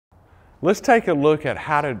Let's take a look at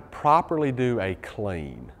how to properly do a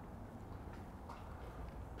clean.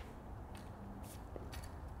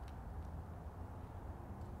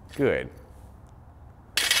 Good.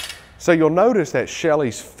 So you'll notice that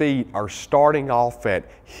Shelly's feet are starting off at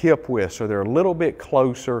hip width, so they're a little bit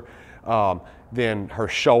closer than her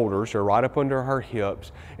shoulders. They're right up under her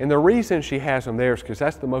hips. And the reason she has them there is because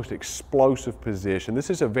that's the most explosive position. This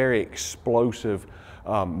is a very explosive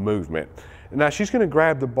movement. Now she's going to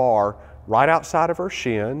grab the bar right outside of her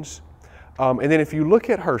shins. And then if you look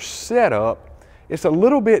at her setup, it's a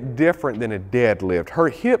little bit different than a deadlift. Her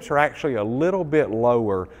hips are actually a little bit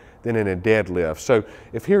lower than in a deadlift. So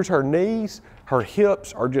if here's her knees, her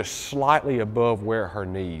hips are just slightly above where her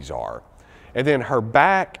knees are. And then her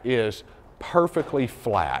back is perfectly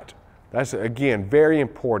flat. That's, again, very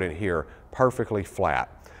important here, perfectly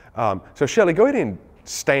flat. So Shelly, go ahead and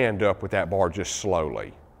stand up with that bar just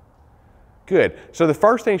slowly. Good. So the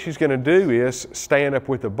first thing she's going to do is stand up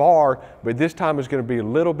with the bar, but this time is going to be a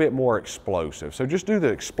little bit more explosive. So just do the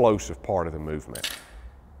explosive part of the movement.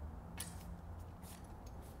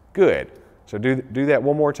 Good. So do that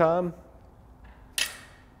one more time.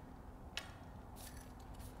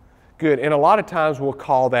 Good. And a lot of times we'll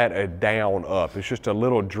call that a down up. It's just a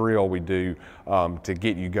little drill we do to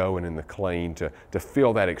get you going in the clean to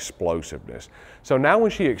feel that explosiveness. So now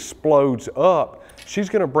when she explodes up, she's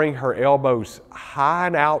going to bring her elbows high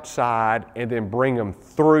and outside and then bring them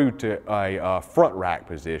through to a front rack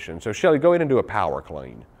position. So Shelly, go ahead and do a power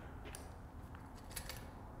clean.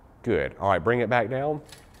 Good. All right, bring it back down.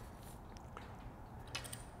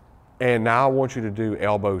 And now I want you to do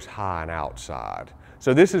elbows high and outside.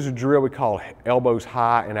 So this is a drill we call elbows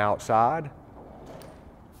high and outside.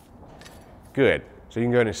 Good. So you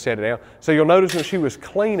can go ahead and set it down. So you'll notice when she was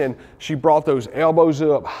cleaning, she brought those elbows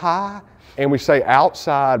up high, and we say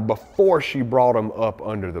outside before she brought them up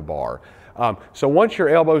under the bar. So once your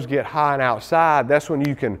elbows get high and outside, that's when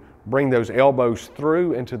you can bring those elbows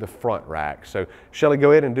through into the front rack. So Shelly, go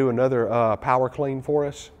ahead and do another power clean for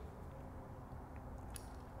us.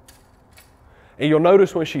 And you'll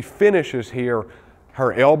notice when she finishes here,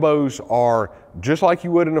 her elbows are just like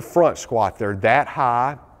you would in a front squat. They're that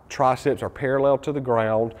high, triceps are parallel to the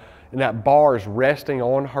ground, and that bar is resting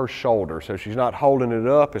on her shoulder. So she's not holding it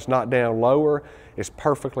up, it's not down lower, it's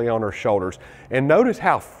perfectly on her shoulders. And notice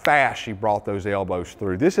how fast she brought those elbows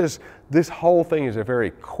through. This whole thing is a very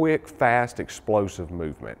quick, fast, explosive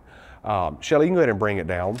movement. Shelly, you can go ahead and bring it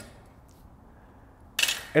down.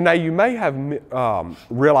 And now you may have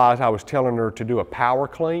realized I was telling her to do a power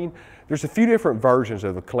clean. There's a few different versions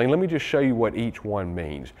of the clean. Let me just show you what each one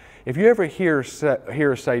means. If you ever hear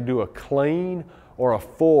us say do a clean or a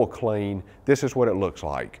full clean, this is what it looks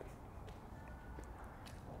like.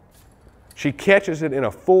 She catches it in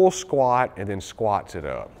a full squat and then squats it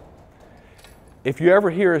up. If you ever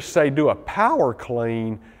hear us say do a power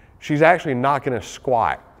clean, she's actually not going to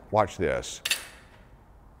squat. Watch this.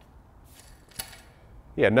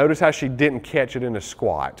 Yeah, notice how she didn't catch it in a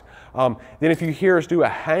squat. Then if you hear us do a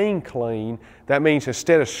hang clean, that means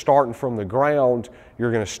instead of starting from the ground,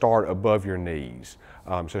 you're going to start above your knees.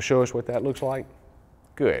 So show us what that looks like.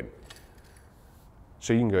 Good.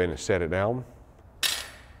 So you can go ahead and set it down.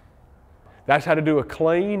 That's how to do a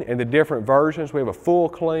clean, and the different versions. We have a full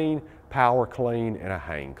clean, power clean, and a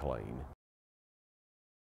hang clean.